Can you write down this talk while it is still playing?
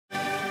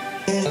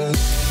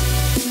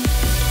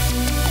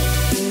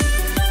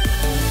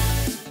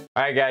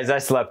Alright guys, I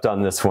slept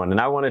on this one,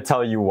 and I want to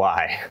tell you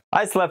why.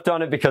 I slept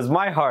on it because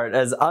my heart,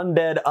 as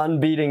undead,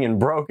 unbeating, and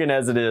broken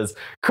as it is,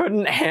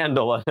 couldn't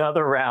handle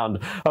another round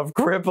of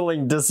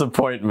crippling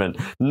disappointment.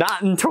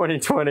 Not in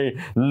 2020,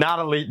 not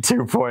Elite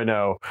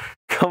 2.0.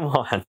 Come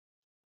on.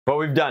 But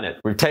we've done it.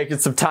 We've taken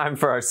some time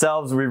for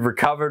ourselves, we've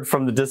recovered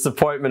from the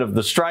disappointment of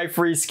the Strife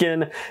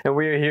reskin, and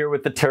we are here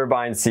with the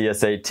Turbine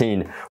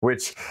CS18,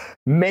 which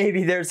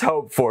maybe there's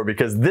hope for,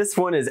 because this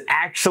one is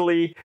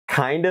actually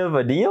kind of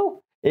a deal.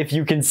 If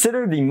you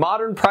consider the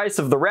modern price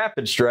of the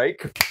Rapid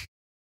Strike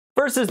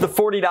versus the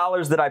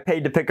 $40 that I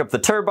paid to pick up the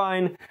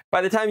Turbine,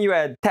 by the time you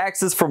add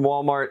taxes from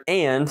Walmart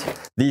and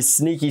these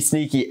sneaky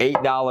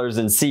 $8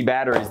 in C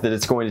batteries that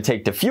it's going to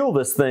take to fuel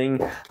this thing,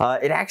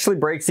 it actually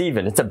breaks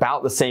even. It's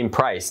about the same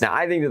price. Now,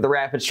 I think that the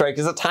Rapid Strike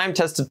is a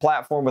time-tested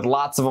platform with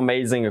lots of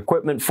amazing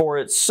equipment for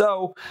it,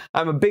 so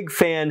I'm a big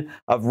fan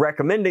of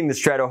recommending the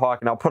Stratohawk,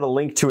 and I'll put a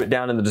link to it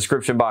down in the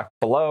description box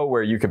below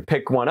where you can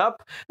pick one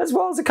up, as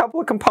well as a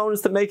couple of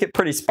components that make it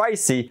pretty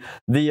spicy.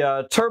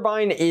 The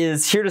Turbine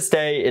is here to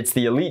stay. It's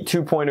the Elite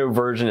 2.0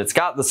 version. It's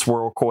got the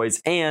swirl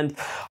coils, and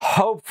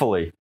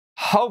hopefully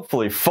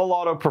full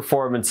auto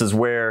performance is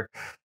where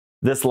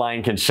this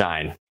line can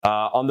shine.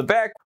 On the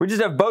back, we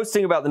just have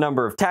boasting about the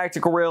number of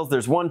tactical rails.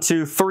 There's 1,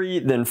 2, 3,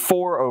 then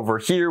 4 over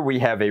here. We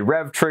have a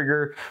rev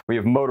trigger, we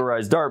have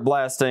motorized dart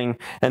blasting,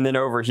 and then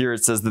over here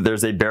it says that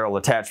there's a barrel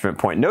attachment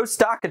point. No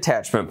stock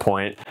attachment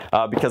point,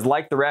 because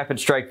like the Rapid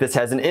Strike, this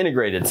has an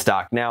integrated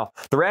stock. Now,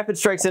 the Rapid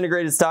Strike's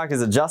integrated stock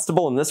is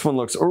adjustable, and this one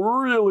looks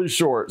really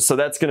short, so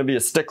that's gonna be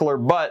a stickler,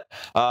 but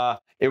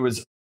it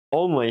was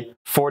only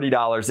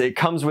 $40. It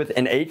comes with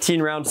an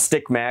 18-round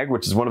stick mag,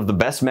 which is one of the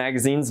best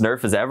magazines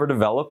Nerf has ever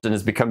developed and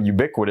has become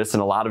ubiquitous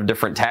in a lot of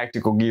different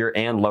tactical gear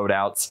and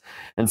loadouts.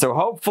 And so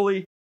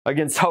hopefully, we're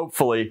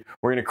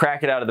gonna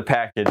crack it out of the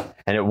package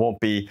and it won't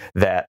be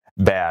that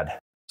bad.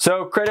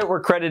 So credit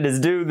where credit is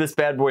due, this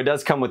bad boy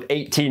does come with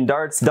 18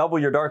 darts. Double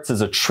your darts is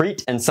a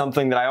treat and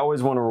something that I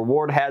always want to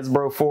reward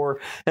Hasbro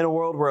for. In a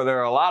world where there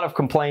are a lot of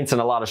complaints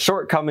and a lot of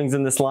shortcomings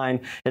in this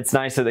line, it's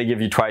nice that they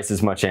give you twice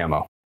as much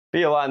ammo.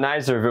 Be a lot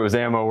nicer if it was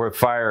ammo worth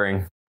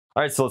firing.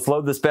 All right, so let's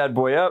load this bad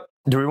boy up.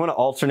 Do we want to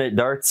alternate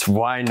darts?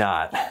 Why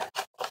not?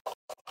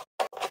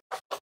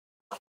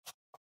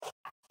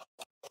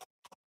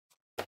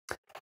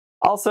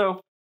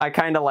 Also, I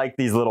kind of like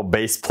these little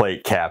base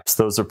plate caps.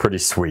 Those are pretty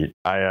sweet.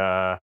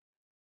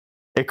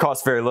 It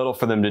costs very little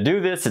for them to do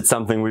this. It's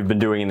something we've been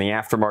doing in the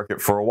aftermarket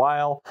for a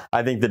while.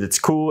 I think that it's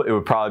cool. It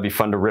would probably be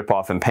fun to rip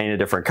off and paint a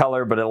different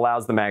color, but it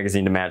allows the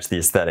magazine to match the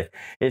aesthetic.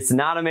 It's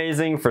not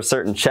amazing for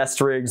certain chest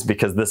rigs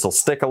because this will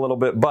stick a little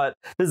bit, but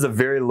this is a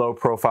very low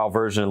profile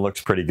version and looks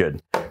pretty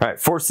good. All right,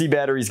 4C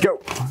batteries, go.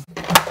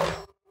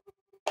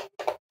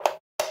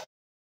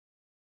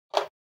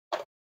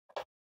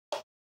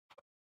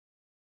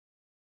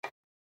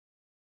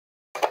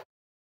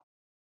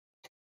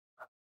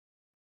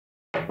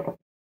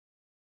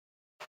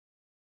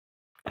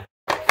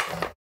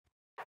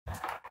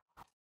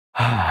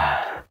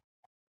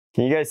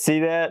 Can you guys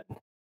see that?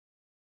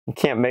 You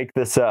can't make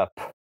this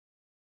up.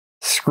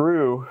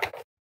 Screw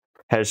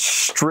has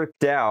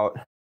stripped out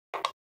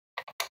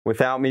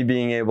without me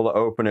being able to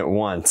open it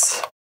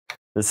once.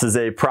 This is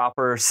a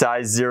proper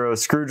size 0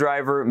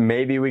 screwdriver.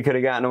 Maybe we could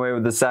have gotten away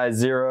with the size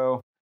 0.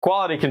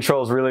 Quality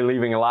control is really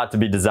leaving a lot to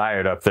be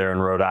desired up there in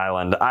Rhode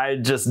Island. I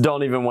just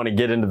don't even want to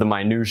get into the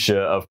minutia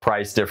of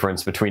price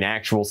difference between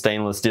actual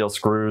stainless steel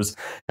screws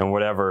and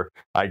whatever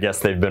I guess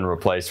they've been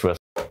replaced with.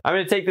 I'm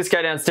going to take this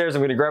guy downstairs.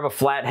 I'm going to grab a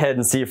flathead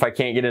and see if I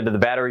can't get into the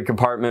battery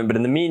compartment. But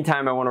in the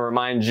meantime, I want to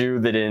remind you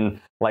that in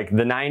like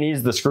the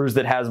 90s, the screws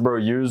that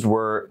Hasbro used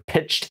were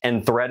pitched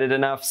and threaded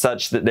enough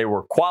such that they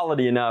were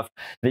quality enough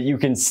that you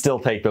can still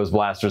take those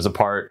blasters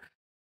apart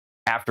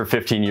after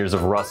 15 years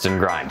of rust and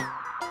grime.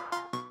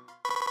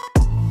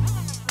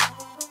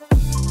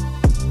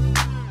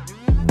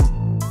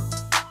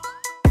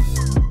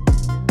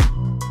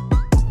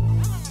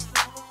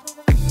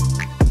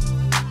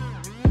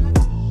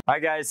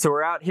 Alright guys, so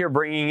we're out here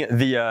bringing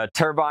the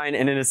Turbine,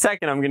 and in a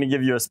second I'm going to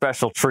give you a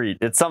special treat.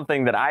 It's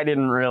something that I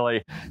didn't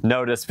really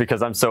notice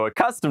because I'm so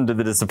accustomed to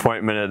the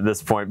disappointment at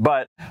this point,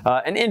 but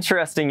an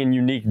interesting and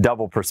unique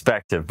double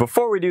perspective.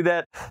 Before we do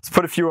that, let's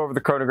put a few over the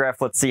chronograph.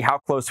 Let's see how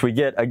close we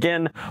get.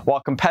 Again,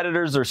 while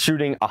competitors are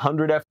shooting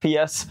 100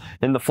 FPS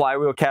in the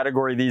flywheel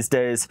category these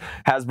days,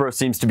 Hasbro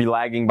seems to be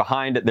lagging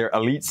behind at their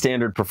elite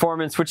standard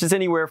performance, which is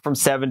anywhere from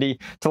 70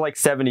 to like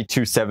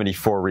 72,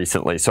 74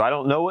 recently. So I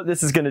don't know what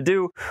this is going to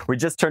do. We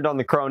just turned on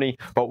the Crony,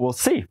 but we'll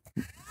see.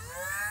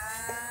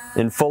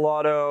 In full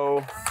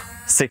auto,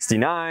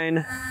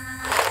 69,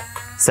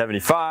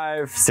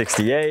 75,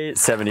 68,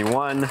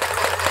 71.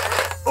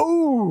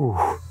 Ooh!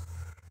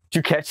 Did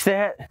you catch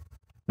that?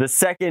 The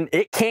second,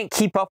 it can't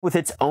keep up with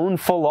its own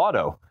full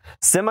auto.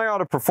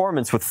 Semi-auto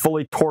performance with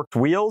fully torqued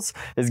wheels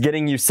is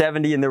getting you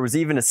 70, and there was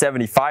even a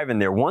 75 in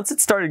there. Once it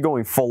started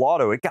going full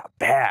auto, it got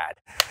bad.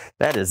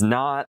 That is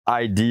not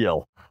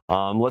ideal.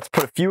 Let's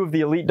put a few of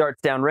the Elite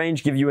darts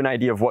downrange, give you an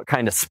idea of what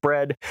kind of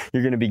spread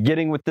you're going to be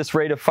getting with this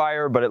rate of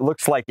fire, but it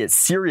looks like it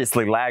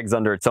seriously lags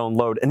under its own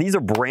load. And these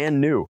are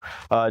brand new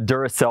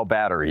Duracell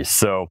batteries,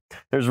 so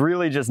there's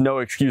really just no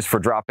excuse for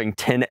dropping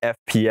 10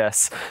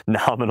 FPS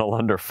nominal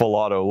under full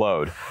auto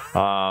load.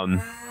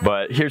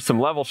 But here's some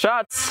level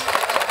shots.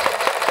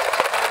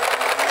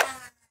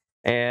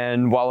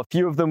 And while a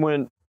few of them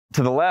went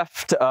to the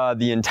left,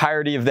 the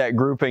entirety of that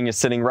grouping is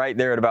sitting right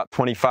there at about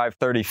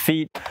 25-30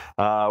 feet,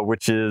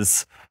 which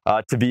is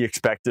to be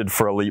expected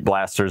for Elite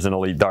blasters and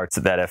Elite darts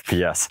at that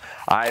FPS.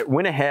 I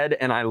went ahead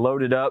and I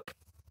loaded up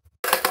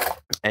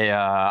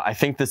I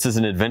think this is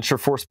an Adventure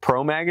Force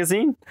Pro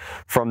magazine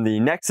from the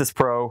Nexus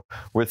Pro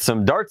with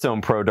some Dart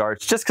Zone Pro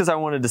darts, just because I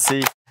wanted to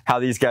see how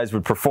these guys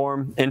would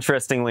perform.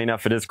 Interestingly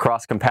enough, it is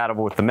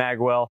cross-compatible with the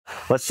Magwell.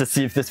 Let's just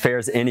see if this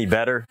fares any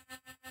better.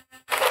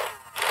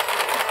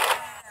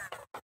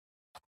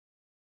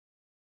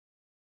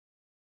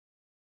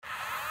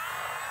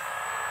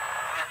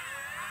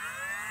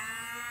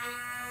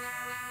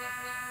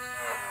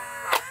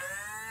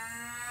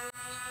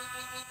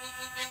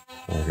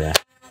 Okay.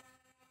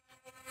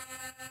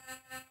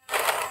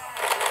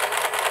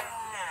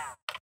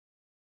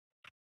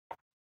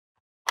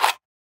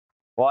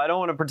 Well, I don't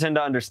want to pretend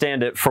to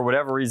understand it. For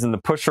whatever reason, the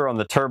pusher on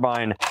the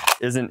turbine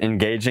isn't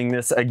engaging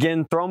this.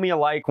 Again, throw me a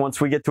like.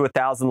 Once we get to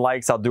 1,000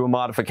 likes, I'll do a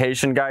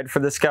modification guide for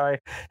this guy,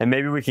 and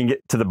maybe we can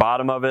get to the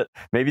bottom of it.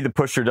 Maybe the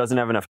pusher doesn't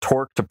have enough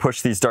torque to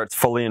push these darts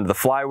fully into the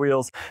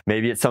flywheels.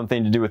 Maybe it's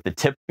something to do with the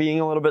tip being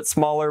a little bit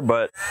smaller,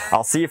 but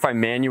I'll see if I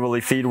manually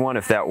feed one,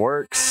 if that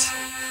works.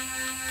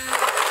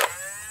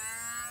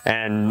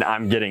 And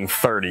I'm getting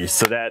 30,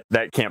 so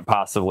that can't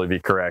possibly be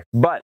correct.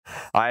 But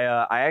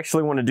I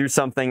actually want to do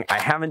something I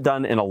haven't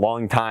done in a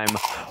long time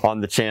on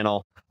the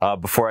channel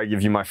before I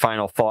give you my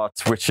final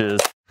thoughts, which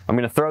is I'm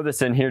going to throw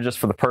this in here just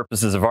for the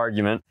purposes of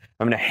argument.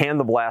 I'm going to hand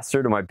the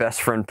blaster to my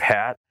best friend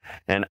Pat,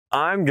 and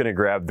I'm going to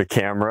grab the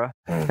camera,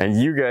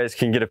 and you guys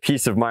can get a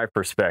piece of my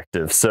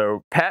perspective.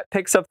 So Pat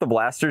picks up the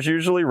blasters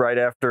usually right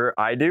after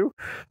I do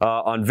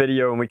on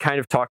video, and we kind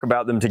of talk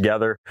about them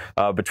together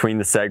between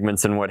the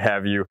segments and what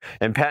have you.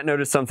 And Pat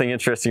noticed something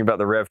interesting about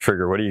the rev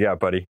trigger. What do you got,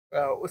 buddy?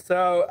 Oh,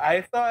 so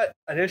I thought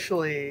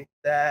initially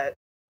that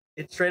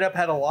it straight up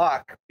had a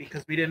lock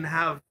because we didn't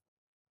have...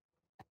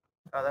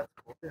 Oh, that's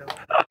cool too.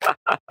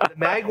 The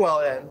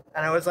Magwell in,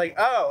 and I was like,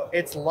 oh,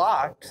 it's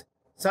locked.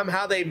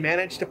 Somehow they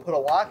managed to put a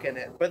lock in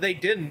it, but they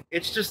didn't.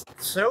 It's just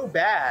so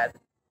bad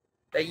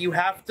that you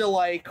have to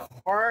like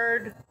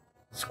hard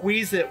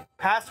squeeze it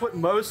past what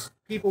most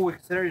people would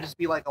consider to just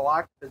be like a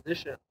locked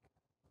position.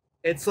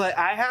 It's like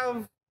I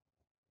have,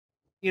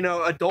 you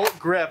know, adult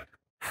grip,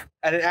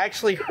 and it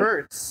actually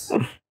hurts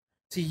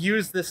to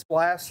use this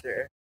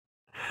blaster.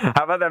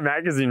 How about that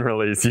magazine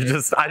release?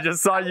 I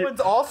just saw you. That one's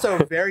also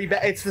very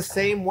bad. It's the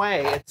same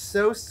way. It's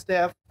so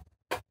stiff.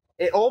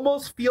 It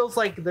almost feels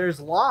like there's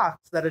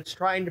locks that it's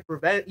trying to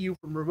prevent you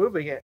from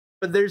removing it,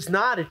 but there's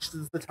not. It's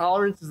just the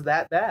tolerance is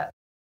that bad.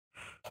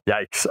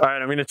 Yikes. All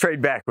right, I'm going to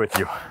trade back with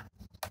you.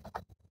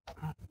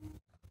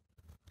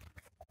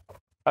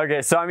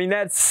 Okay, so I mean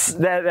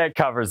that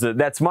covers it.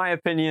 That's my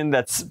opinion.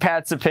 That's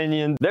Pat's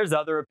opinion. There's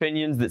other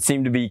opinions that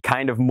seem to be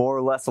kind of more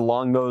or less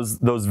along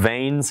those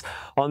veins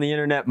on the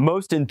internet.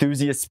 Most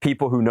enthusiasts,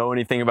 people who know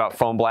anything about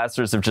foam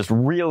blasters, have just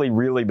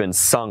really been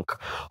sunk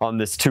on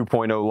this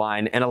 2.0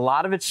 line, and a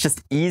lot of it's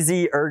just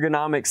easy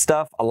ergonomic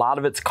stuff. A lot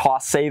of it's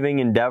cost-saving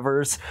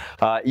endeavors,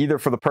 either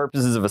for the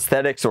purposes of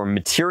aesthetics or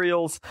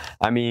materials.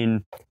 I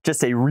mean,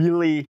 just a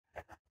really...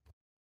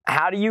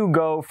 How do you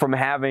go from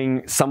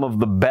having some of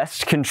the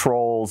best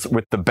controls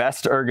with the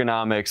best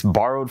ergonomics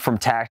borrowed from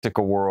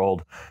Tactical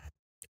World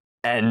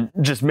and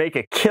just make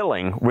a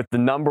killing with the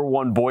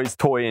 #1 boys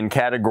toy in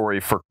category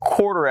for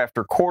quarter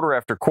after quarter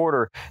after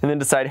quarter, and then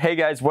decide, hey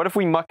guys, what if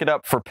we muck it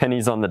up for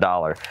pennies on the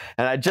dollar?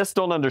 And I just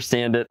don't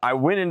understand it. I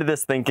went into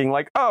this thinking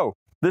like, oh,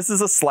 this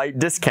is a slight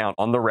discount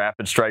on the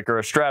Rapid Strike or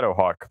a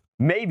Stratohawk.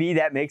 Maybe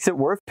that makes it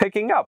worth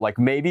picking up. Like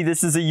maybe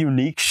this is a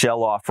unique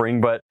shell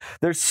offering, but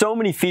there's so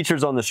many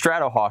features on the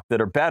Stratohawk that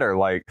are better.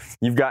 Like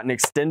you've got an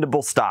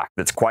extendable stock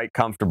that's quite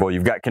comfortable.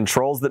 You've got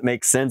controls that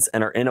make sense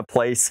and are in a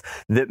place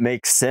that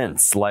makes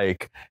sense.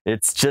 Like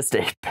it's just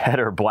a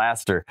better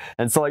blaster.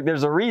 And so like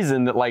there's a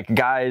reason that like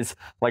guys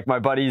like my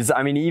buddies,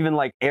 I mean even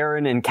like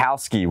Aaron and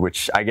Kowski,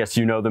 which I guess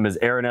you know them as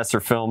Aaron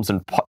Esser Films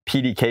and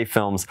PDK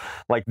Films,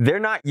 like they're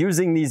not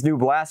using these new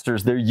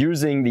blasters. They're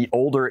using the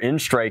older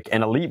N-Strike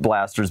and Elite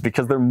blasters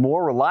because they're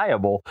more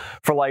reliable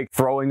for like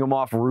throwing them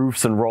off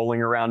roofs and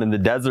rolling around in the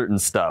desert and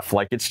stuff.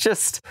 Like it's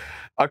just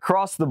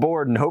across the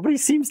board, nobody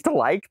seems to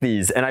like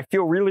these, and I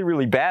feel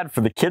really bad for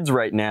the kids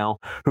right now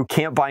who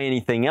can't buy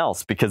anything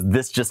else because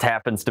this just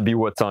happens to be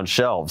what's on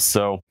shelves.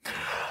 So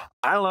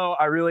I don't know,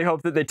 I really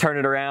hope that they turn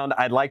it around.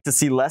 I'd like to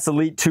see less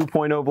Elite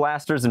 2.0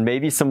 blasters and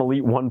maybe some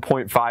Elite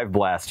 1.5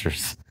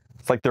 blasters.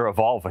 It's like they're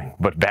evolving,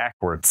 but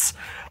backwards.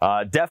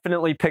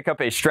 Definitely pick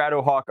up a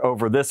Stratohawk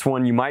over this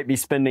one. You might be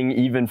spending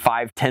even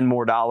 $5–10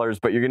 more,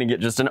 but you're going to get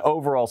just an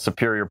overall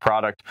superior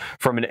product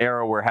from an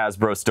era where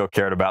Hasbro still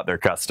cared about their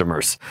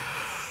customers.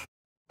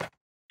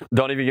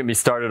 Don't even get me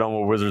started on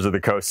what Wizards of the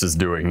Coast is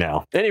doing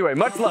now. Anyway,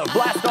 much love.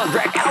 Blast on,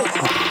 Drac out!